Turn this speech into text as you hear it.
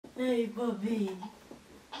Hey, Bobby.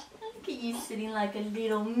 Look at you sitting like a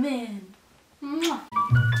little man. Mwah.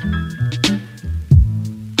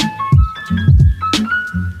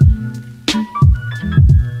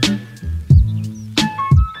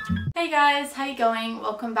 Hey guys, how you going?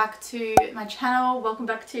 Welcome back to my channel. Welcome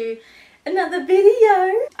back to another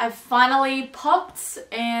video. I've finally popped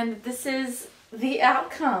and this is the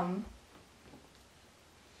outcome.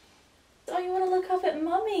 Oh, you want to look up at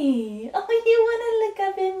mummy. Oh, you want to look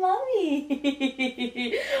up at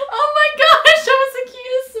mummy. Oh my gosh, that was the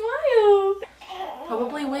cutest smile.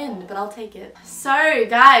 Probably wind, but I'll take it. So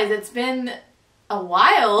guys, it's been a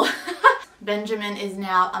while. Benjamin is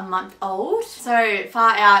now a month old. So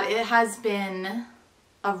far out, it has been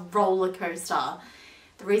a roller coaster.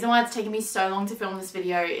 The reason why it's taken me so long to film this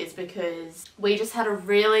video is because we just had a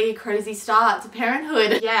really crazy start to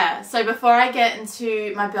parenthood. Yeah, so before I get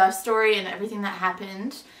into my birth story and everything that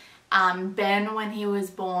happened, Ben, when he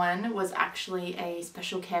was born, was actually a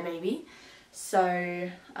special care baby.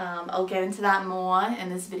 So I'll get into that more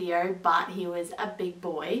in this video, but he was a big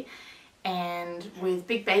boy. And with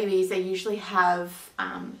big babies, they usually have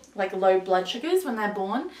like low blood sugars when they're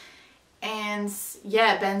born. And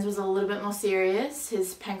yeah, Ben's was a little bit more serious.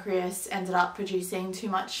 His pancreas ended up producing too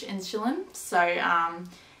much insulin, so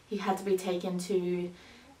he had to be taken to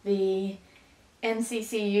the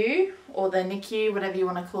NCCU or the NICU, whatever you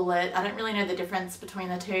want to call it. I don't really know the difference between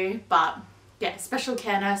the two, but yeah, special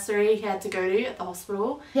care nursery he had to go to at the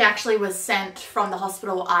hospital. He actually was sent from the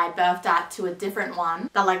hospital I birthed at to a different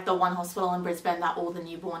one. They're like the one hospital in Brisbane that all the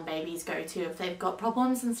newborn babies go to if they've got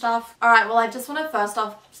problems and stuff. Alright, well I just want to first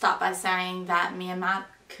off start by saying that me and Matt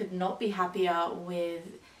could not be happier with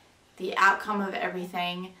the outcome of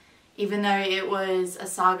everything. Even though it was a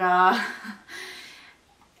saga,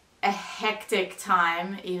 a hectic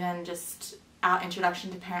time, even just our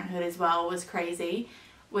introduction to parenthood as well was crazy.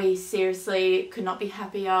 We seriously could not be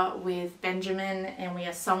happier with Benjamin and we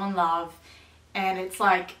are so in love, and it's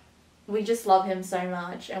like we just love him so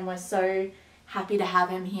much and we're so happy to have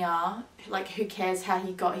him here. Like, who cares how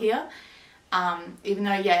he got here? Even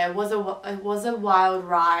though yeah, it was a wild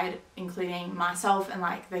ride, including myself and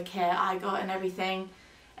like the care I got and everything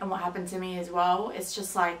and what happened to me as well. It's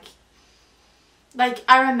just like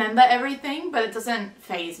I remember everything, but it doesn't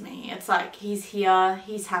faze me. It's like he's here,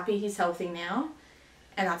 he's happy, he's healthy now.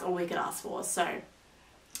 And that's all we could ask for. So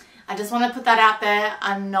I just want to put that out there.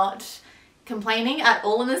 I'm not complaining at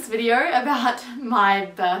all in this video about my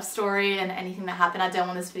birth story and anything that happened. I don't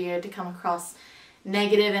want this video to come across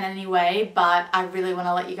negative in any way, but I really want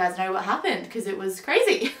to let you guys know what happened because it was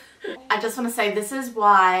crazy. I just want to say this is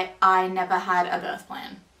why I never had a birth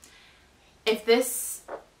plan. If this...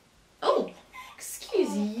 Oh,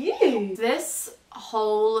 excuse you. This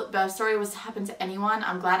whole birth story was to happen to anyone,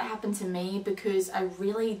 I'm glad it happened to me because I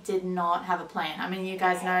really did not have a plan. I mean, you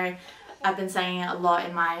guys know I've been saying it a lot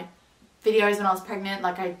in my videos when I was pregnant,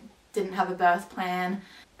 like I didn't have a birth plan.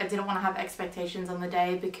 I didn't want to have expectations on the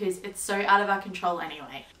day because it's so out of our control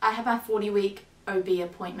anyway. I had my 40-week OB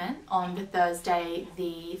appointment on the Thursday,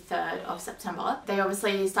 the 3rd of September. They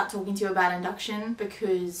obviously start talking to you about induction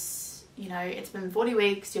because, you know, it's been 40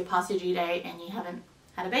 weeks, you're past your due date and you haven't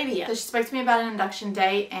had a baby yet. So she spoke to me about an induction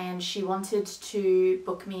date and she wanted to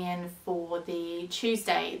book me in for the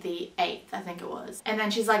Tuesday, the 8th, I think it was. And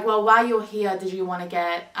then she's like, well, while you're here, did you want to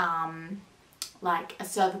get like a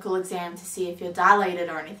cervical exam to see if you're dilated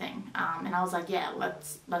or anything? And I was like, yeah,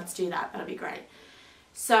 let's do that. That'll be great.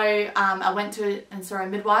 So I went to and saw a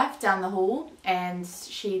midwife down the hall and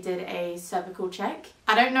she did a cervical check.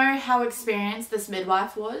 I don't know how experienced this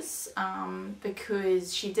midwife was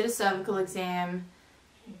because she did a cervical exam,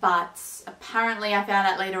 but apparently I found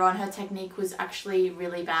out later on her technique was actually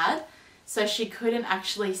really bad. So she couldn't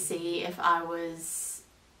actually see if I was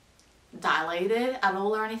dilated at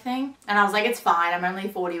all or anything. And I was like, it's fine, I'm only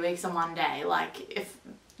 40 weeks in one day. Like, if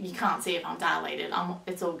you can't see if I'm dilated,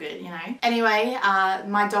 it's all good, you know. Anyway,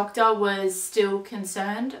 my doctor was still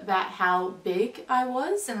concerned about how big I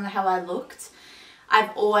was and how I looked.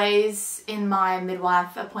 I've always, in my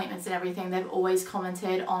midwife appointments and everything, they've always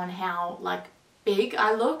commented on how like big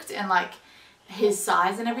I looked and like his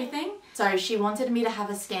size and everything. So she wanted me to have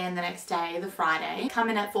a scan the next day, the Friday, come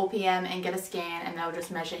in at 4 PM and get a scan and they'll just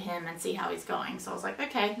measure him and see how he's going. So I was like,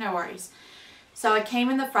 okay, no worries. So I came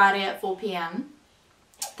in the Friday at 4 PM.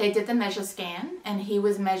 They did the measure scan and he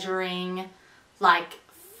was measuring like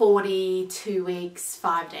 42 weeks,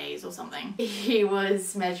 5 days or something. He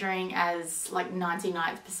was measuring as like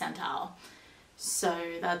 99th percentile. So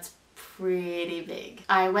that's pretty big.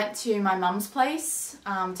 I went to my mum's place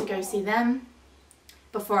to go see them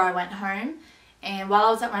before I went home, And while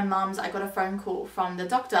I was at my mum's, I got a phone call from the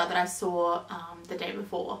doctor that I saw the day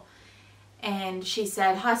before. And she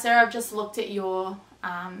said, "Hi Sarah, I've just looked at your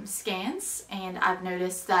scans and I've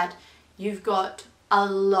noticed that you've got a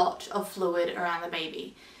lot of fluid around the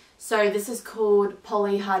baby. So this is called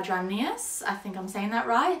polyhydramnios, I think I'm saying that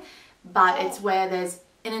right, but it's where there's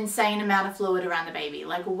an insane amount of fluid around the baby,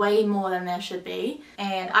 like way more than there should be."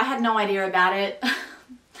 And I had no idea about it.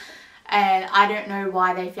 And I don't know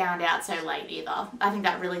why they found out so late either. I think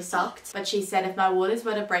that really sucked. But she said if my waters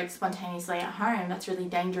were to break spontaneously at home, that's really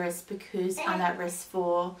dangerous because I'm at risk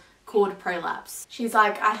for cord prolapse. She's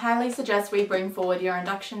like, "I highly suggest we bring forward your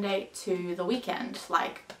induction date to the weekend,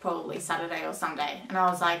 like probably Saturday or Sunday." And I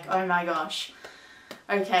was like, oh my gosh,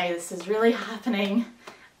 okay, this is really happening.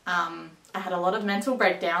 I had a lot of mental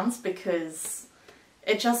breakdowns because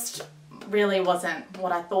it just really wasn't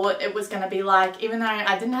what I thought it was going to be like. Even though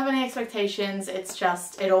I didn't have any expectations, it's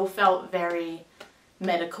just, it all felt very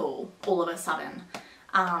medical all of a sudden.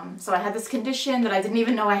 So I had this condition that I didn't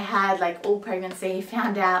even know I had, like all pregnancy,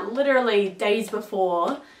 found out literally days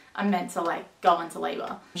before I'm meant to like go into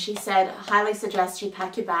labor. She said, "Highly suggest you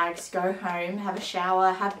pack your bags, go home, have a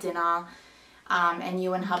shower, have dinner, and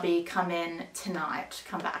you and hubby come in tonight,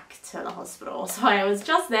 come back to the hospital." So I was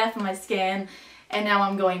just there for my scan, and now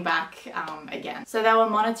I'm going back again. So they were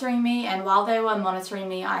monitoring me, and while they were monitoring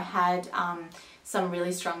me, I had some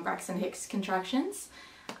really strong Braxton Hicks contractions.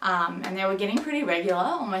 And they were getting pretty regular,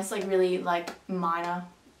 almost like really like minor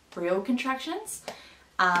real contractions.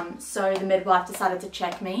 So the midwife decided to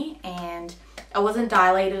check me, and I wasn't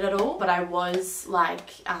dilated at all, but I was like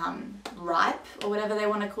ripe, or whatever they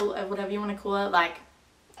want to call it, whatever you want to call it. Like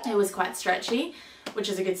it was quite stretchy, which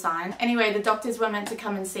is a good sign. Anyway, the doctors were meant to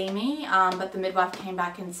come and see me, but the midwife came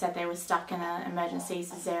back and said they were stuck in an emergency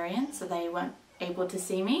cesarean, so they weren't able to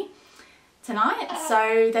see me tonight.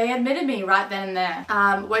 So they admitted me right then and there.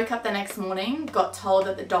 Woke up the next morning, got told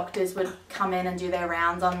that the doctors would come in and do their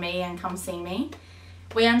rounds on me and come see me.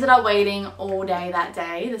 We ended up waiting all day that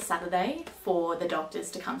day, the Saturday, for the doctors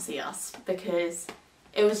to come see us because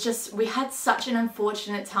it was just, we had such an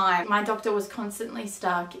unfortunate time. My doctor was constantly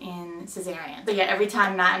stuck in cesarean. So yeah, every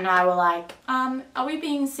time Matt and I were like, are we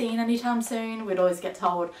being seen anytime soon? We'd always get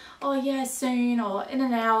told, oh yeah, soon, or in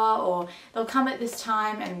an hour, or they'll come at this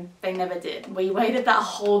time, and they never did. We waited that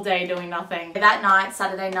whole day doing nothing. That night,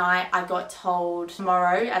 Saturday night, I got told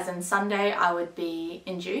tomorrow, as in Sunday, I would be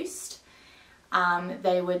induced.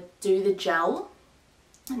 They would do the gel.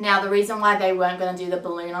 Now the reason why they weren't going to do the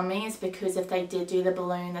balloon on me is because if they did do the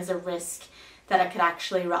balloon, there's a risk that it could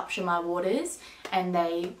actually rupture my waters, and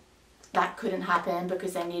that couldn't happen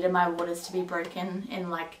because they needed my waters to be broken in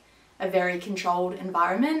like a very controlled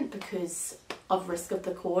environment because of risk of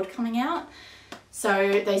the cord coming out.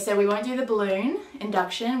 So they said we won't do the balloon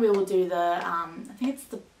induction, we will do the I think it's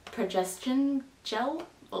the progestin gel.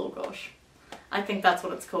 Oh gosh, I think that's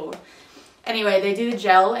what it's called. Anyway, they do the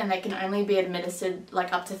gel, and they can only be administered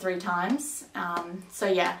like up to 3 times. So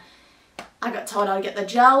yeah, I got told I'd get the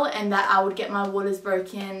gel and that I would get my waters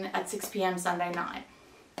broken at 6 p.m. Sunday night.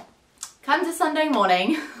 Come to Sunday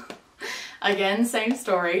morning, again, same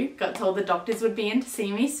story. Got told the doctors would be in to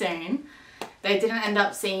see me soon. They didn't end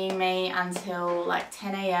up seeing me until like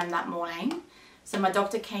 10 a.m. that morning. So my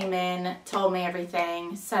doctor came in, told me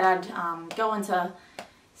everything, said I'd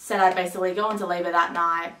basically go into labor that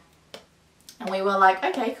night. And we were like,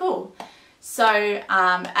 okay, cool. So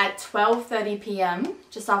at 12:30 p.m,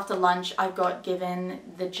 just after lunch, I got given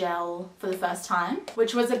the gel for the first time,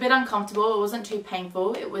 which was a bit uncomfortable. It wasn't too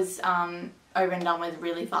painful. It was over and done with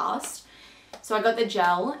really fast. So I got the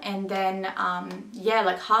gel, and then, yeah,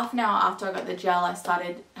 like half an hour after I got the gel, I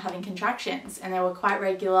started having contractions, and they were quite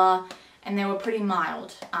regular, and they were pretty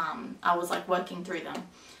mild. I was like working through them.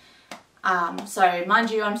 So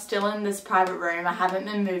mind you, I'm still in this private room. I haven't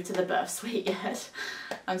been moved to the birth suite yet.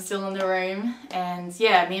 I'm still in the room, and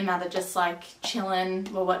yeah, me and Matt are just like chilling.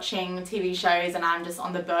 We're watching TV shows, and I'm just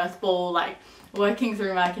on the birth ball, like working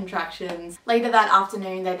through my contractions. Later that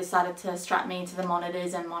afternoon, they decided to strap me to the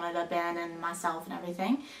monitors and monitor Ben and myself and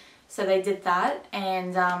everything. So they did that,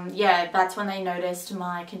 and yeah, that's when they noticed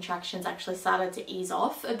my contractions actually started to ease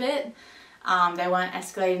off a bit. They weren't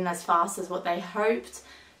escalating as fast as what they hoped.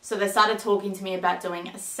 So they started talking to me about doing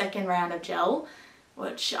a second round of gel,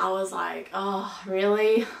 which I was like, oh,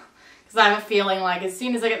 really? Because I have a feeling like as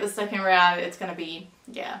soon as I get the second round, it's going to be,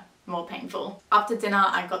 yeah, more painful. After dinner,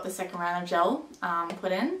 I got the second round of gel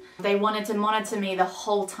put in. They wanted to monitor me the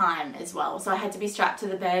whole time as well. So I had to be strapped to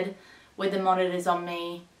the bed with the monitors on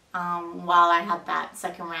me while I had that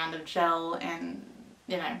second round of gel and,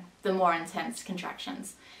 you know, the more intense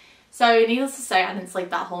contractions. So needless to say, I didn't sleep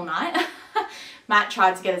that whole night. Matt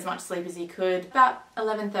tried to get as much sleep as he could. About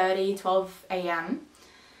 11:30, 12 a.m.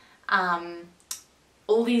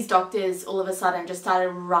 All these doctors all of a sudden just started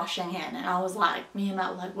rushing in, and I was like, me and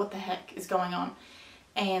Matt were like, what the heck is going on?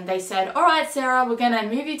 And they said, all right, Sarah, we're gonna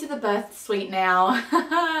move you to the birth suite now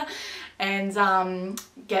and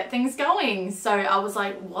get things going. So I was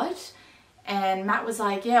like, what? And Matt was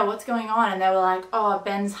like, yeah, what's going on? And they were like, oh,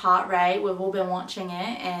 Ben's heart rate, we've all been watching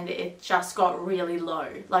it, and it just got really low.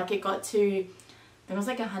 Like it got to, I think it was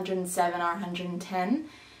like 107 or 110,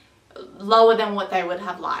 lower than what they would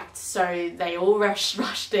have liked. So they all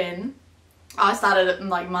rushed in. I started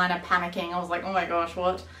like minor panicking. I was like, oh my gosh,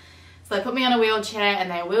 what? So they put me on a wheelchair and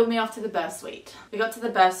they wheeled me off to the birth suite. We got to the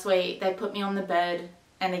birth suite, they put me on the bed,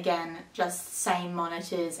 and again, just same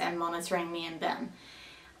monitors and monitoring me and Ben.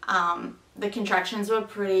 The contractions were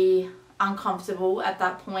pretty uncomfortable at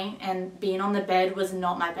that point, and being on the bed was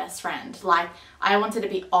not my best friend. Like, I wanted to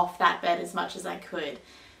be off that bed as much as I could,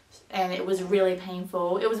 and it was really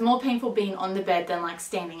painful. It was more painful being on the bed than like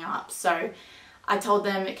standing up. So I told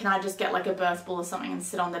them, can I just get like a birth ball or something and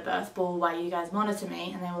sit on the birth ball while you guys monitor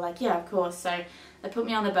me? And they were like, yeah, of course. So they put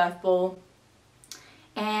me on the birth ball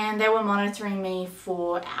and they were monitoring me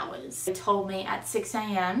for hours. They told me at 6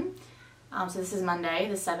 a.m, so this is Monday,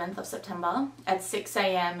 the 7th of September, at 6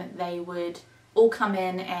 a.m. they would all come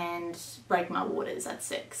in and break my waters at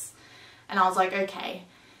 6. And I was like, okay.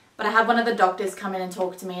 But I had one of the doctors come in and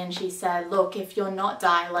talk to me, and she said, look, if you're not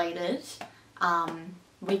dilated,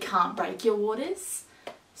 we can't break your waters.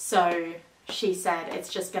 So she said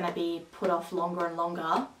it's just going to be put off longer and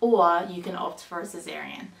longer, or you can opt for a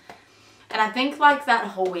cesarean. And I think like that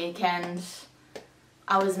whole weekend,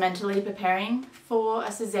 I was mentally preparing for a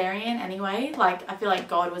cesarean anyway. Like, I feel like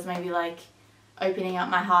God was maybe like opening up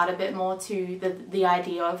my heart a bit more to the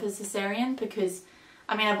idea of a cesarean, because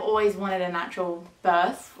I mean, I've always wanted a natural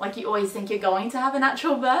birth. Like, you always think you're going to have a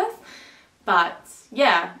natural birth. But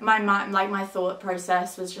yeah, my mind, like my thought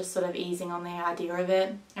process was just sort of easing on the idea of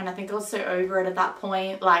it. And I think I was so over it at that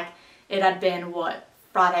point. Like, it had been, what,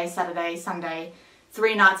 Friday, Saturday, Sunday,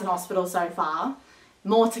 3 nights in hospital so far.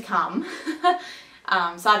 More to come.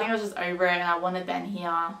 So I think I was just over it, and I wanted Ben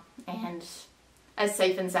here and as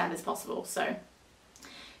safe and sound as possible. So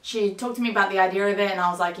she talked to me about the idea of it, and I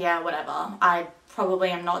was like, yeah, whatever. I probably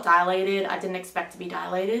am not dilated. I didn't expect to be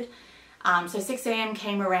dilated. So 6 a.m.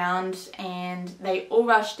 came around and they all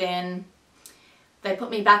rushed in. They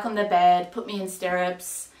put me back on the bed, put me in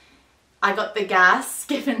stirrups. I got the gas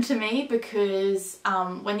given to me because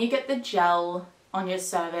when you get the gel on your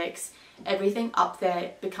cervix, everything up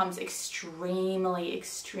there becomes extremely,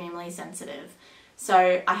 extremely sensitive.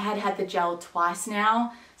 So I had had the gel twice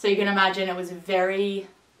now. So you can imagine it was very,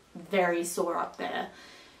 very sore up there.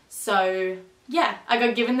 So yeah, I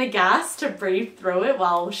got given the gas to breathe through it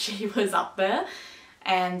while she was up there.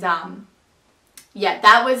 And yeah,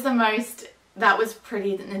 that was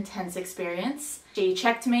pretty an intense experience. She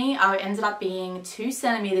checked me. I ended up being 2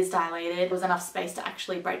 centimeters dilated. It was enough space to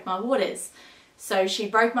actually break my waters. So she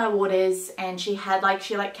broke my waters, and she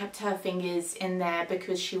kept her fingers in there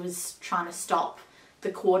because she was trying to stop the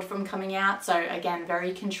cord from coming out. So again,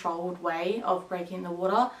 very controlled way of breaking the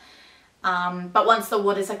water. But once the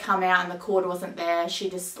waters had come out and the cord wasn't there, she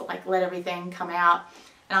just like let everything come out.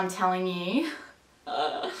 And I'm telling you,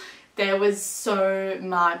 there was so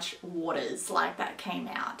much waters like that came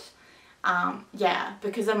out. Yeah,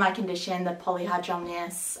 because of my condition, the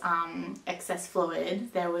polyhydramnios, excess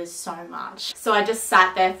fluid, there was so much. So I just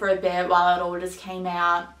sat there for a bit while it all just came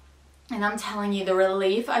out. And I'm telling you, the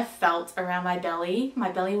relief I felt around my belly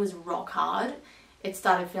was rock hard. It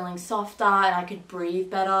started feeling softer and I could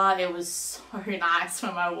breathe better. It was so nice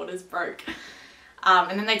when my waters broke.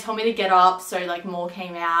 And then they told me to get up, so like more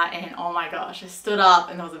came out, and oh my gosh, I stood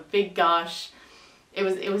up and there was a big gush. It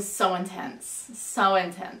was so intense, so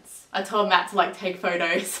intense. I told Matt to like take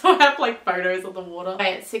photos, so I have like photos of the water.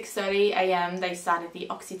 At 6:30 a.m. they started the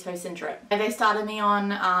oxytocin drip. They started me on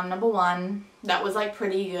number 1. That was like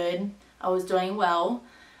pretty good. I was doing well.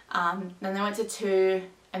 Then they went to 2,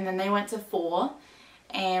 and then they went to 4.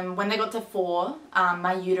 And when they got to 4,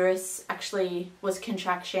 my uterus actually was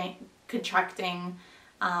contracting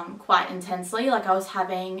quite intensely. Like, I was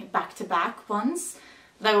having back-to-back ones.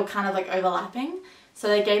 They were kind of like overlapping. So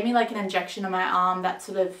they gave me like an injection on my arm that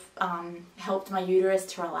sort of helped my uterus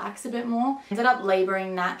to relax a bit more. I ended up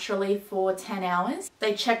labouring naturally for 10 hours.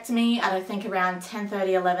 They checked me at I think around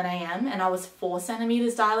 10:30, 11 a.m. and I was 4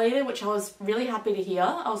 centimeters dilated, which I was really happy to hear.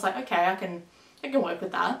 I was like, okay, I can work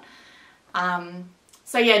with that.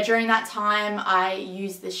 So yeah, during that time I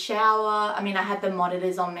used the shower. I mean, I had the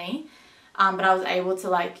monitors on me. But I was able to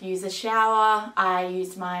like use the shower. I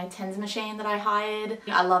used my TENS machine that I hired.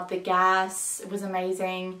 I loved the gas, it was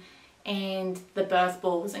amazing. And the birth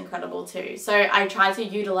ball was incredible too. So I tried to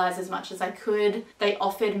utilize as much as I could. They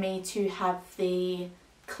offered me to have the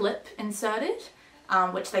clip inserted,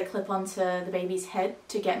 which they clip onto the baby's head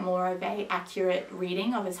to get more of a accurate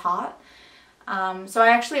reading of his heart. So I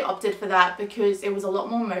actually opted for that because it was a lot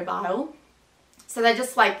more mobile. So they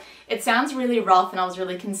just like, it sounds really rough and I was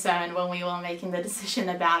really concerned when we were making the decision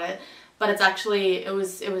about it, but it's actually, it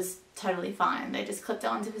was totally fine. They just clipped it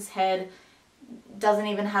onto his head, doesn't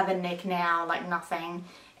even have a nick now, like nothing.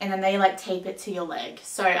 And then they like tape it to your leg.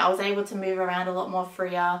 So I was able to move around a lot more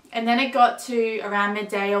freer. And then it got to around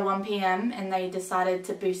midday or 1 p.m. and they decided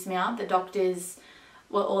to boost me up. The doctors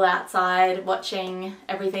were all outside watching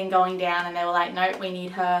everything going down and they were like, nope, we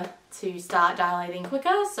need her to start dilating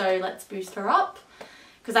quicker, so let's boost her up.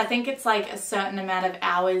 Because I think it's like a certain amount of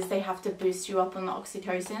hours they have to boost you up on the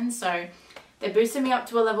oxytocin. So they boosted me up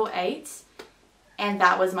to a level 8 and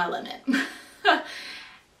that was my limit.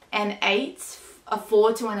 An 8, a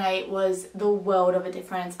 4 to an 8 was the world of a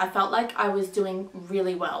difference. I felt like I was doing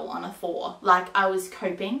really well on a 4. Like I was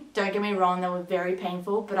coping. Don't get me wrong, they were very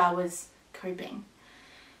painful, but I was coping.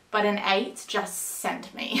 But an 8 just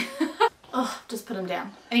sent me. Oh, just put them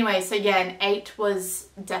down. Anyway, so yeah, an 8 was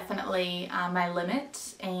definitely my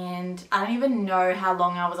limit, and I don't even know how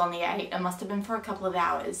long I was on the 8. It must have been for a couple of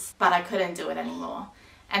hours, but I couldn't do it anymore.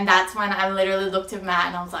 And that's when I literally looked at Matt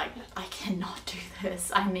and I was like, I cannot do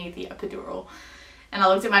this. I need the epidural. And I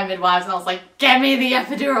looked at my midwives and I was like, get me the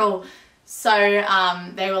epidural. So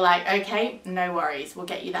they were like, okay, no worries, we'll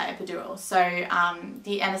get you that epidural. So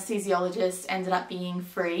the anesthesiologist ended up being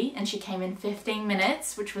free and she came in 15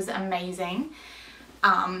 minutes, which was amazing.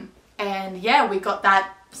 And yeah, we got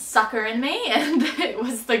that sucker in me and it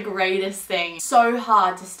was the greatest thing. So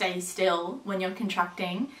hard to stay still when you're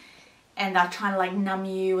contracting and they're trying to like numb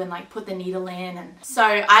you and like put the needle in, and so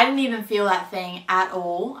I didn't even feel that thing at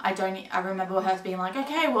all. I remember her being like,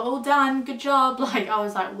 okay, we're all done, good job. Like I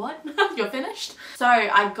was like, what? You're finished? So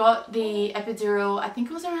I got the epidural, I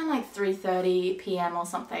think it was around like 3:30 p.m. or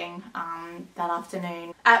something that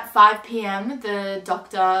afternoon. At 5 p.m. the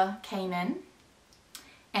doctor came in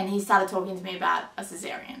and he started talking to me about a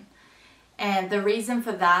cesarean. And the reason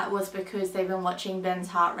for that was because they've been watching Ben's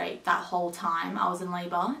heart rate that whole time I was in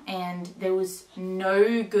labor and there was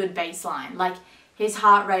no good baseline. Like his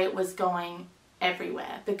heart rate was going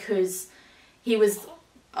everywhere because he was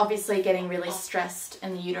obviously getting really stressed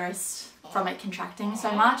in the uterus from it contracting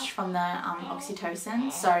so much from the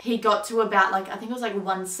oxytocin. So he got to about like, I think it was like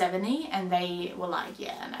 170 and they were like,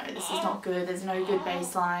 yeah, no, this is not good. There's no good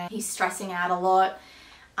baseline. He's stressing out a lot.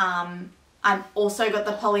 I've also got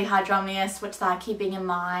the polyhydramnios, which they're keeping in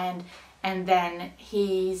mind, and then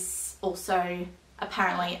he's also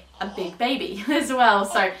apparently a big baby as well,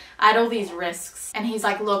 so I had all these risks. And he's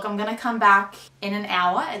like, look, I'm gonna come back in an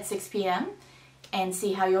hour at 6 p.m. and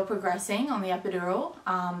see how you're progressing on the epidural,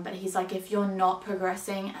 but he's like, if you're not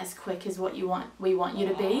progressing as quick as what we want you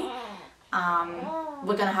to be,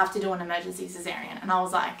 we're gonna have to do an emergency cesarean. And I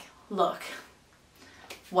was like, look,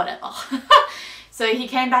 whatever. So he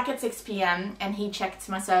came back at 6 p.m. and he checked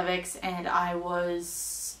my cervix and I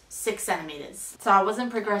was 6 centimeters. So I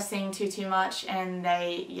wasn't progressing too much, and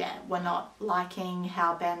they, yeah, were not liking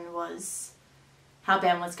how Ben was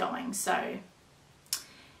going. So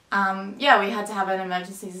yeah, we had to have an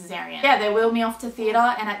emergency cesarean. Yeah, they wheeled me off to theatre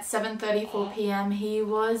and at 7:34 p.m. he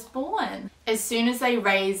was born. As soon as they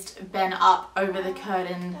raised Ben up over the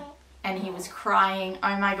curtain and he was crying,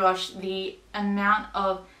 oh my gosh, the amount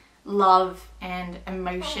of love and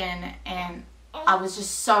emotion, and I was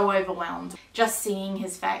just so overwhelmed just seeing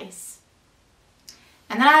his face.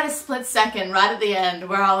 And then I had a split second right at the end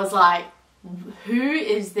where I was like, who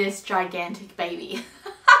is this gigantic baby?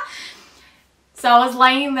 So I was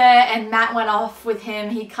laying there and Matt went off with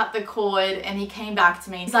him, he cut the cord and he came back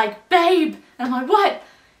to me. He's like, babe! And I'm like, what?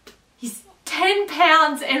 He's 10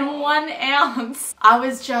 pounds and 1 ounce. I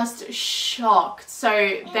was just shocked.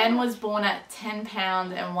 So Ben was born at 10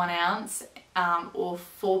 pounds and 1 ounce, or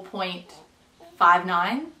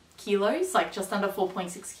 4.59 kilos, like just under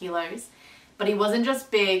 4.6 kilos. But he wasn't just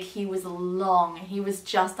big, he was long. He was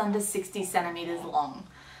just under 60 centimeters long.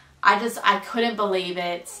 I couldn't believe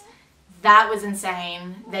it. That was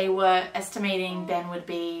insane. They were estimating Ben would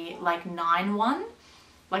be like 9'1",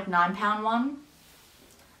 like 9 pound 1.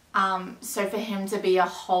 So for him to be a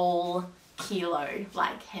whole kilo,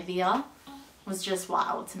 like heavier, was just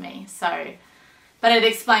wild to me. So, but it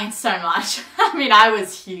explains so much. I mean, I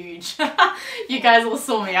was huge. You guys all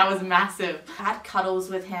saw me, I was massive. I had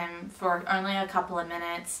cuddles with him for only a couple of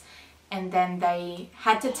minutes and then they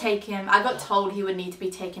had to take him. I got told he would need to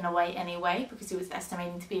be taken away anyway because he was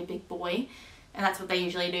estimating to be a big boy, and that's what they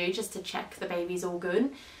usually do, just to check the baby's all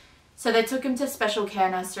good. So they took him to special care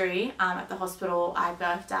nursery at the hospital I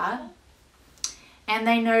birthed at, and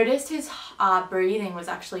they noticed his breathing was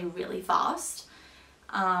actually really fast.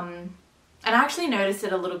 And I actually noticed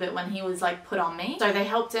it a little bit when he was like put on me. So they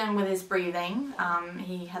helped him with his breathing.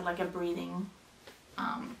 He had like a breathing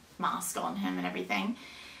mask on him and everything.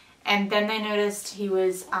 And then they noticed he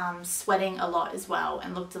was sweating a lot as well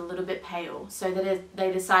and looked a little bit pale. So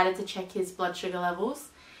they decided to check his blood sugar levels.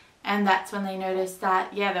 And that's when they noticed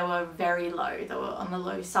that, yeah, they were very low. They were on the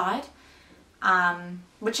low side.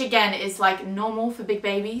 Which again is like normal for big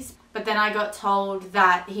babies. But then I got told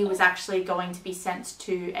that he was actually going to be sent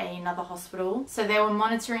to another hospital. So they were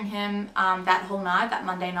monitoring him that whole night, that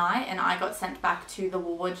Monday night, and I got sent back to the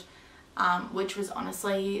ward, which was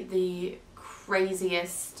honestly the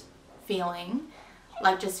craziest feeling.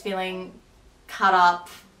 Like just feeling cut up,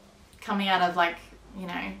 coming out of like, you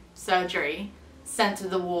know, surgery, sent to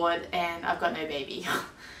the ward, and I've got no baby.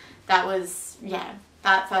 That was, yeah,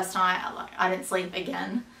 that first night I didn't sleep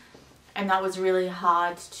again. And that was really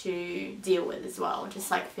hard to deal with as well,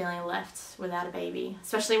 just like feeling left without a baby.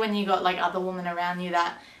 Especially when you got like other women around you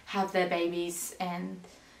that have their babies and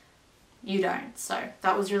you don't. So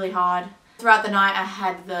that was really hard. Throughout the night I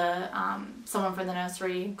had the someone from the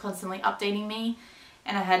nursery constantly updating me,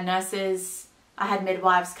 and I had nurses, I had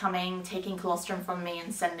midwives coming, taking colostrum from me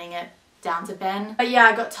and sending it down to Ben. But yeah,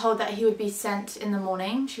 I got told that he would be sent in the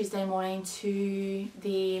morning, Tuesday morning, to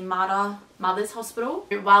the mother's hospital.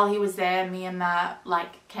 While he was there, me and Matt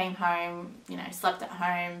like came home, you know, slept at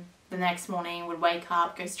home. The next morning would wake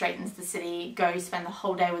up, go straight into the city, go spend the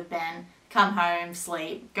whole day with Ben, come home,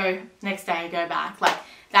 sleep, go next day, go back. Like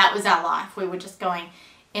that was our life. We were just going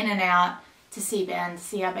in and out to see Ben, to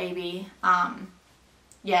see our baby.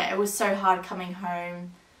 Yeah, it was so hard coming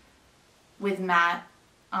home with Matt,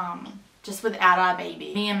 just without our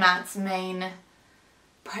baby. Me and Matt's main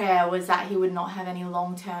prayer was that he would not have any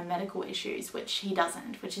long-term medical issues, which he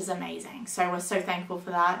doesn't, which is amazing. So we're so thankful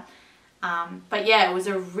for that. But yeah, it was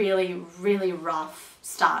a really, really rough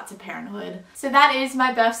start to parenthood. So that is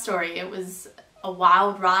my birth story. It was a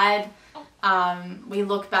wild ride. We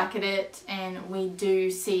look back at it and we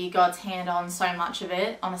do see God's hand on so much of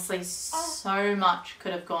it. Honestly, so much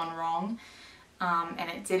could have gone wrong, and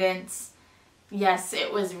it didn't. Yes,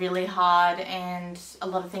 it was really hard, and a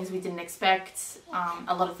lot of things we didn't expect,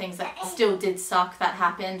 a lot of things that still did suck that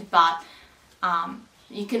happened, but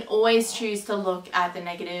you can always choose to look at the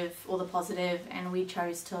negative or the positive, and we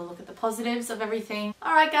chose to look at the positives of everything.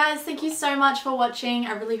 Alright guys, thank you so much for watching.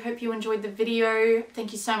 I really hope you enjoyed the video.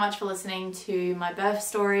 Thank you so much for listening to my birth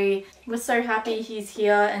story. We're so happy he's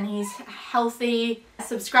here and he's healthy.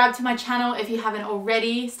 Subscribe to my channel if you haven't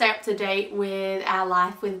already. Stay up to date with our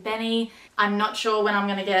life with Benny. I'm not sure when I'm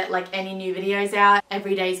going to get like any new videos out.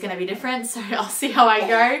 Every day is going to be different, so I'll see how I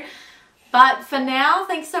go. But for now,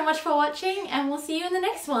 thanks so much for watching, and we'll see you in the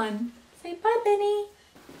next one. Say bye, Benny.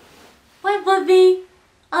 Bye, Bubby.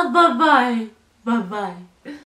 Bye-bye. Bye-bye.